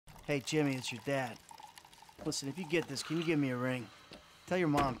Hey, Jimmy, it's your dad. Listen, if you get this, can you give me a ring? Tell your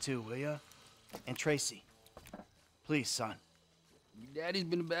mom, too, will ya? And Tracy. Please, son. Your daddy's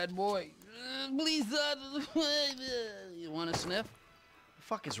been a bad boy. Please, son. You want a sniff? What the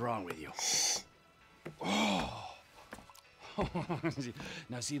fuck is wrong with you? Oh.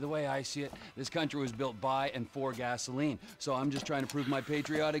 Now, see, the way I see it, this country was built by and for gasoline. So I'm just trying to prove my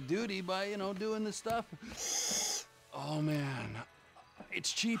patriotic duty by, you know, doing this stuff. Oh, man.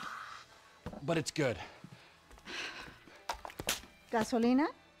 It's cheap, but it's good. Gasolina?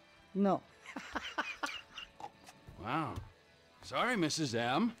 No. Wow. Sorry, Mrs.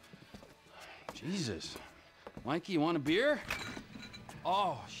 M. Jesus. Mikey, you want a beer?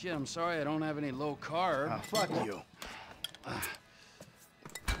 Oh, shit, I'm sorry I don't have any low carb. Fuck you.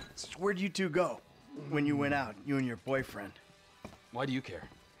 So where'd you two go when you went out, you and your boyfriend? Why do you care?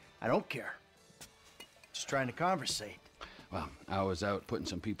 I don't care. Just trying to conversate. Well, I was out putting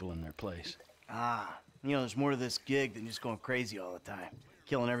some people in their place. Ah, you know, there's more to this gig than just going crazy all the time,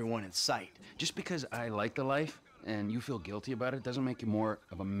 killing everyone in sight. Just because I like the life and you feel guilty about it doesn't make you more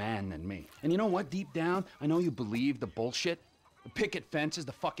of a man than me. And you know what? Deep down, I know you believe the bullshit. The picket fences,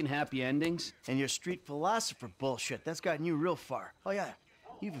 the fucking happy endings. And your street philosopher bullshit, that's gotten you real far. Oh yeah,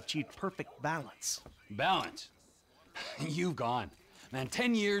 you've achieved perfect balance. Balance? You've gone. Man,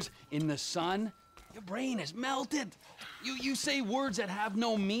 10 years in the sun, your brain has melted. You say words that have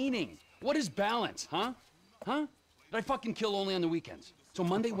no meaning. What is balance, huh? Huh? Did I fucking kill only on the weekends? So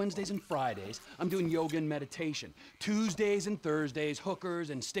Monday, Wednesdays, and Fridays, I'm doing yoga and meditation. Tuesdays and Thursdays, hookers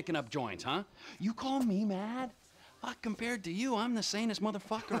and sticking up joints, huh? You call me mad? Fuck, compared to you, I'm the sanest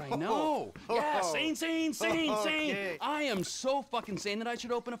motherfucker I know. Yeah, sane. Okay. I am so fucking sane that I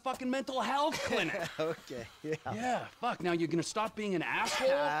should open a fucking mental health clinic. Okay, yeah. Yeah, fuck, now you're gonna stop being an asshole?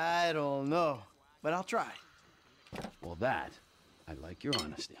 I don't know, but I'll try. Well, that, I like your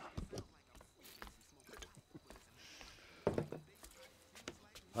honesty on.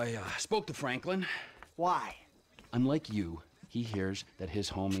 I spoke to Franklin. Why? Unlike you, he hears that his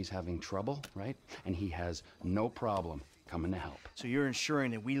homie's having trouble, right? And he has no problem coming to help. So you're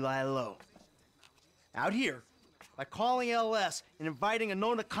ensuring that we lie low. Out here, by calling LS and inviting a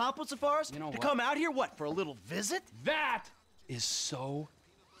known accomplice of ours to come out here, what, for a little visit? That is so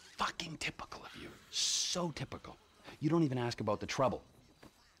fucking typical of you. So typical. You don't even ask about the trouble.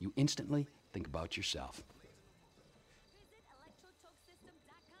 You instantly think about yourself.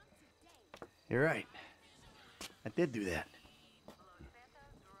 You're right. I did do that.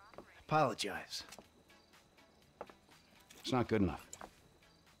 Apologize. It's not good enough.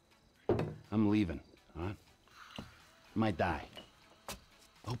 I'm leaving, all right? I might die. I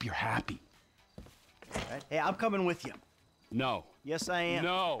hope you're happy. Right? Hey, I'm coming with you. No. Yes, I am.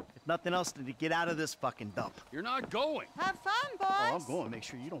 No. If nothing else, to get out of this fucking dump. You're not going. Have fun, boys. Oh, I'm going. Make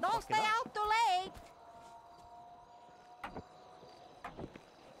sure you don't fuck stay it up. out too late.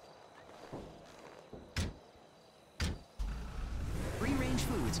 Free-range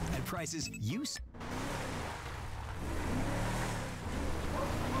foods at prices you... So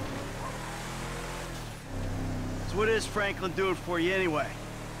what is Franklin doing for you anyway?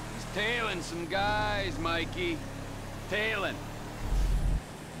 He's tailing some guys, Mikey. Tailing.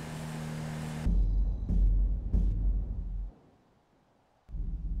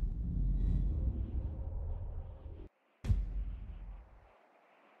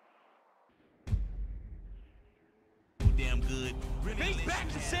 Damn good. Think back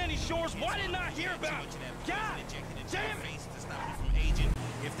to Sandy Shores. Why didn't I hear about it? God damn it!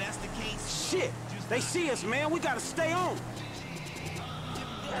 If that's the case, Shit! They see us, man. We gotta stay on.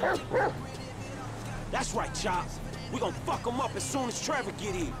 That's right, Chop. We gonna fuck them up as soon as Trevor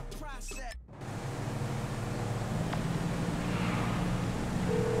get here.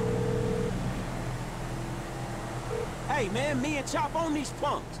 Hey, man, me and Chop on these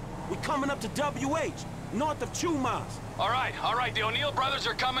punks. We coming up to WH, north of Chumas. All right. The O'Neill brothers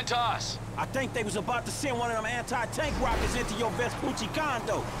are coming to us. I think they was about to send one of them anti-tank rockets into your Vespucci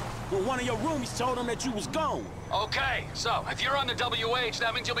condo. When one of your roomies told them that you was gone. Okay, so if you're on the WH,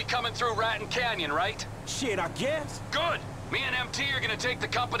 that means you'll be coming through Ratton Canyon, right? Shit, I guess. Good. Me and MT are gonna take the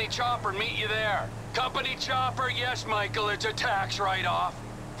company chopper and meet you there. Company chopper, yes, Michael, it's a tax write-off.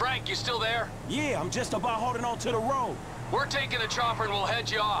 Frank, you still there? Yeah, I'm just about holding on to the road. We're taking the chopper and we'll head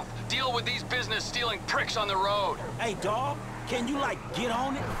you off. Deal with these business-stealing pricks on the road. Hey, dawg, can you, like, get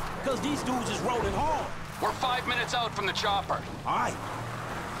on it? Because these dudes is rolling hard. We're 5 minutes out from the chopper. All right.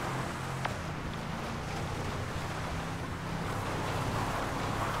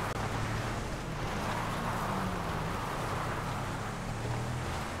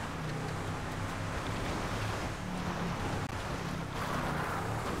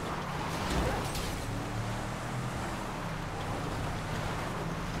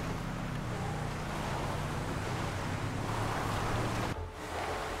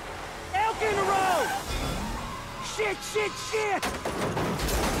 shit!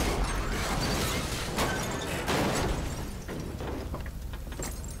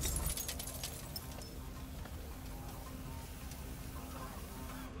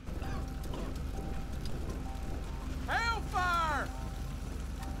 Hellfire!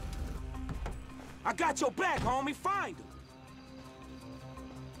 I got your back, homie. Find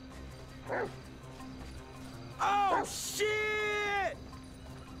him. Oh, shit!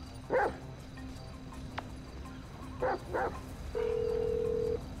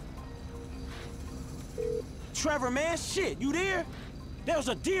 Trevor, man, shit, you there? There was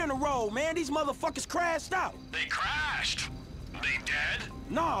a deer in the road, man. These motherfuckers crashed out. They crashed? They dead?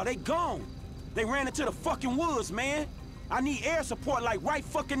 Nah, they gone. They ran into the fucking woods, man. I need air support like right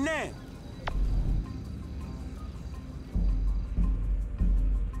fucking now.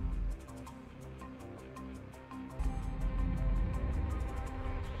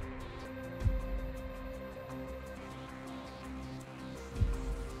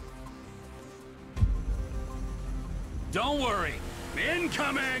 Don't worry.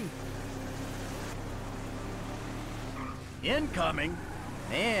 Incoming! Incoming?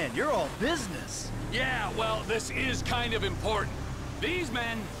 Man, you're all business. Yeah, well, this is kind of important. These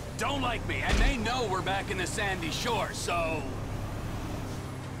men don't like me, and they know we're back in the Sandy Shore, so...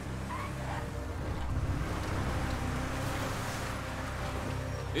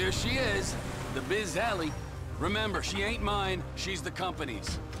 Here she is, the Biz Alley. Remember, she ain't mine, she's the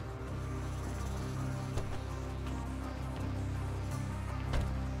company's.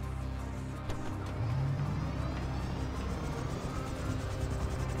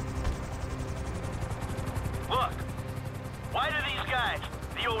 Look, why do these guys,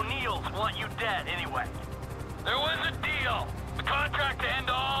 the O'Neills, want you dead anyway? There was a deal. The contract to end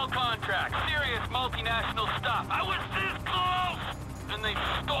all contracts. Serious multinational stuff. I was this close! And they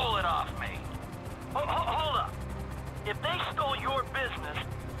stole it off me. Hold up. If they stole your business,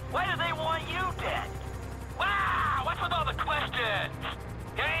 why do they want you dead? Wow! What's with all the questions?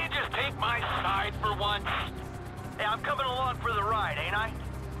 Can't you just take my side for once? Hey, I'm coming along for the ride, ain't I?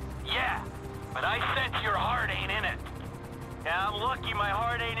 Yeah. But I sense your heart ain't in it. Yeah, I'm lucky my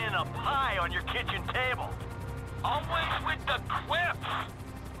heart ain't in a pie on your kitchen table. Always with the quips.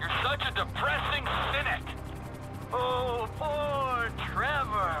 You're such a depressing cynic. Oh, poor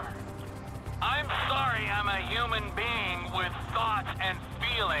Trevor. I'm sorry I'm a human being with thoughts and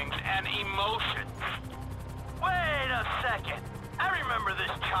feelings and emotions. Wait a second. I remember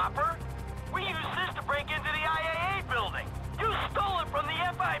this chopper. We used this to break into the IAA building. You stole it from the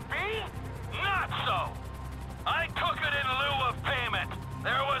FIB? Not so! I took it in lieu of payment.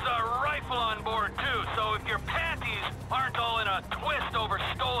 There was a rifle on board, too, so if your panties aren't all in a twist over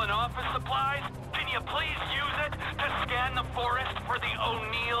stolen office supplies, can you please use it to scan the forest for the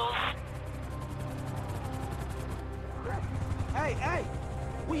O'Neills? Hey,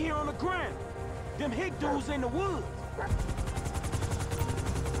 we here on the ground. Them hick dudes in the woods.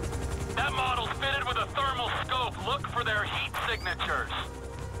 That model's fitted with a thermal scope. Look for their heat signatures.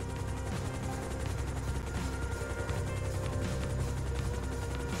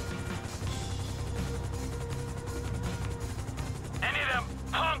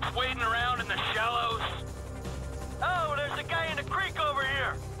 Punks wading around in the shallows. Oh, there's a guy in the creek over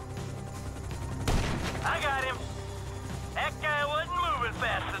here. I got him. That guy wasn't moving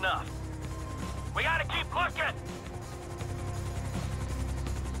fast enough. We gotta keep looking.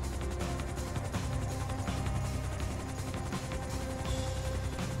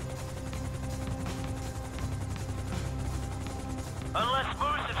 Unless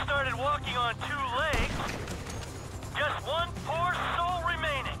Moose had started walking on two legs. Just one poor soul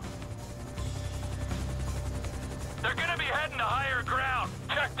remaining. They're gonna be heading to higher ground.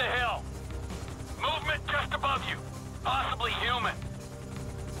 Check the hill. Movement just above you. Possibly human.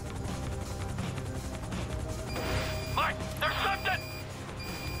 Mike, there's something!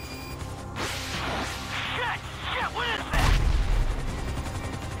 Shit, what is that?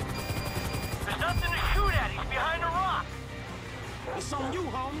 There's nothing to shoot at. He's behind a rock. It's on you,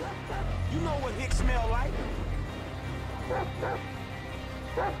 homie. You know what Hick smell like.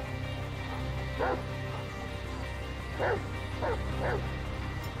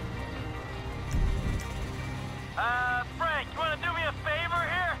 Frank, you wanna do me a favor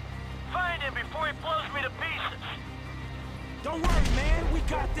here? Find him before he blows me to pieces. Don't worry, man. We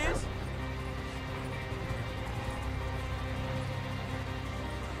got this.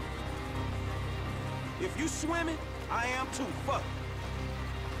 If you swimming, I am too. Fuck.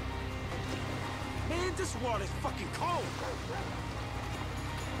 Man, this water's fucking cold.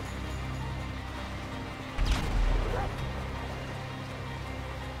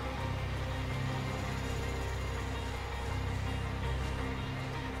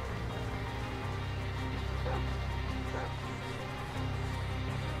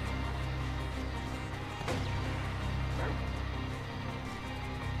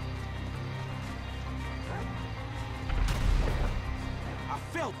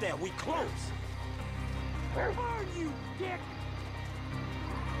 felt that. We close. Where are you, dick?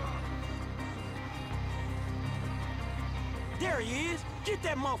 There he is. Get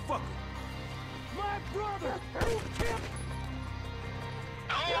that motherfucker. My brother. Don't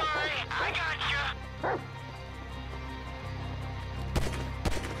worry, I got you.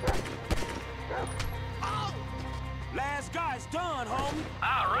 Oh! Last guy's done, homie.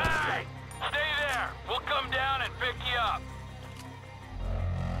 All right. Stay there. We'll come down and pick you up.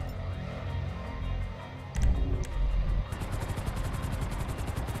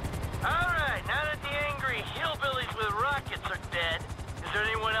 All right, now that the angry hillbillies with rockets are dead, is there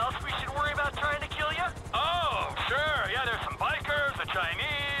anyone else we should worry about trying to kill you? Oh, sure. Yeah, there's some bikers, the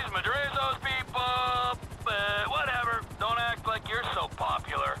Chinese, Madrezo's people, but whatever. Don't act like you're so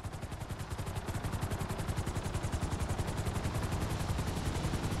popular.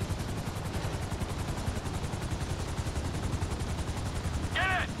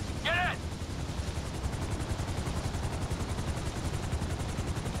 Get it! Get it!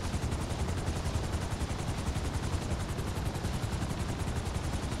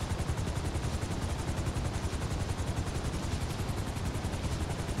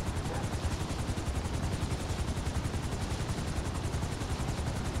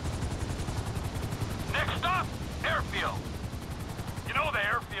 Next stop, airfield. You know the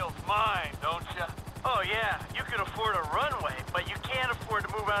airfield's mine, don't you? Oh yeah, you can afford a runway, but you can't afford to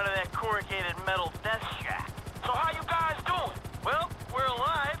move out of that corrugated metal death shack. So how you guys doing? Well, we're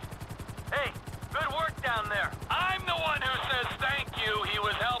alive. Hey, good work down there. I'm the one who says thank you. He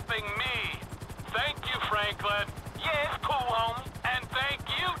was helping me. Thank you, Franklin. Yeah, it's cool, homie. And thank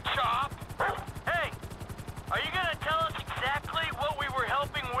you, Chop. Hey, are you gonna tell us exactly what we were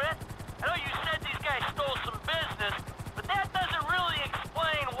helping with? I know you said these guys stole some business, but that doesn't really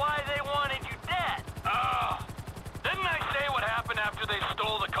explain why they wanted you dead. Oh, didn't I say what happened after they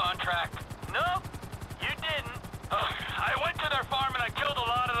stole the contract? Nope, you didn't. I went to their farm and I killed a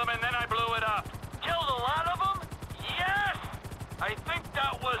lot of them and then I blew it up. Killed a lot of them? Yes! I think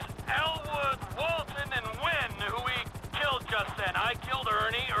that was Elwood, Walton, and Wynn who we killed just then. I killed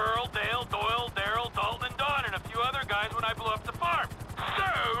Ernie, Earl, Dale, Doyle, Daryl, Dalton, and Don, and a few other guys when I blew up the farm. So,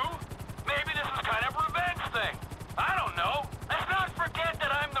 maybe this is kind of a revenge thing. I don't know. Let's not forget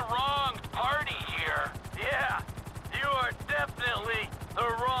that I'm the wrong party here. Yeah, you are definitely the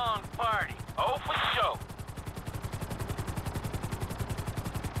wrong party. Oh, for sure.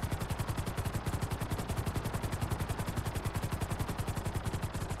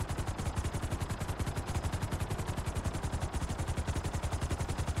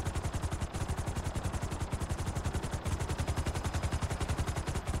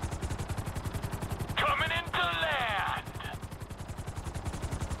 Coming into land.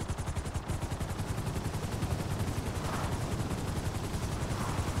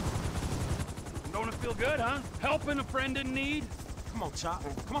 Don't it feel good, huh? Helping a friend in need? Come on, Chop.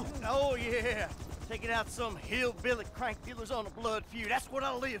 Come on. Oh, yeah. Taking out some hillbilly crank dealers on a blood feud. That's what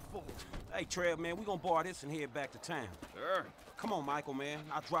I live for. Hey, Trev, man, we gonna borrow this and head back to town. Sure. Come on, Michael, man.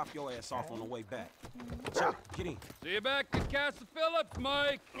 I'll drop your ass off on the way back. Chop, get in. See you back at Castle Phillips,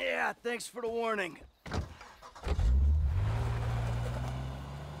 Mike. Yeah, thanks for the warning.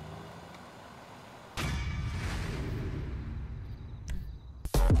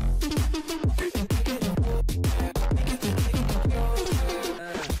 Thank you.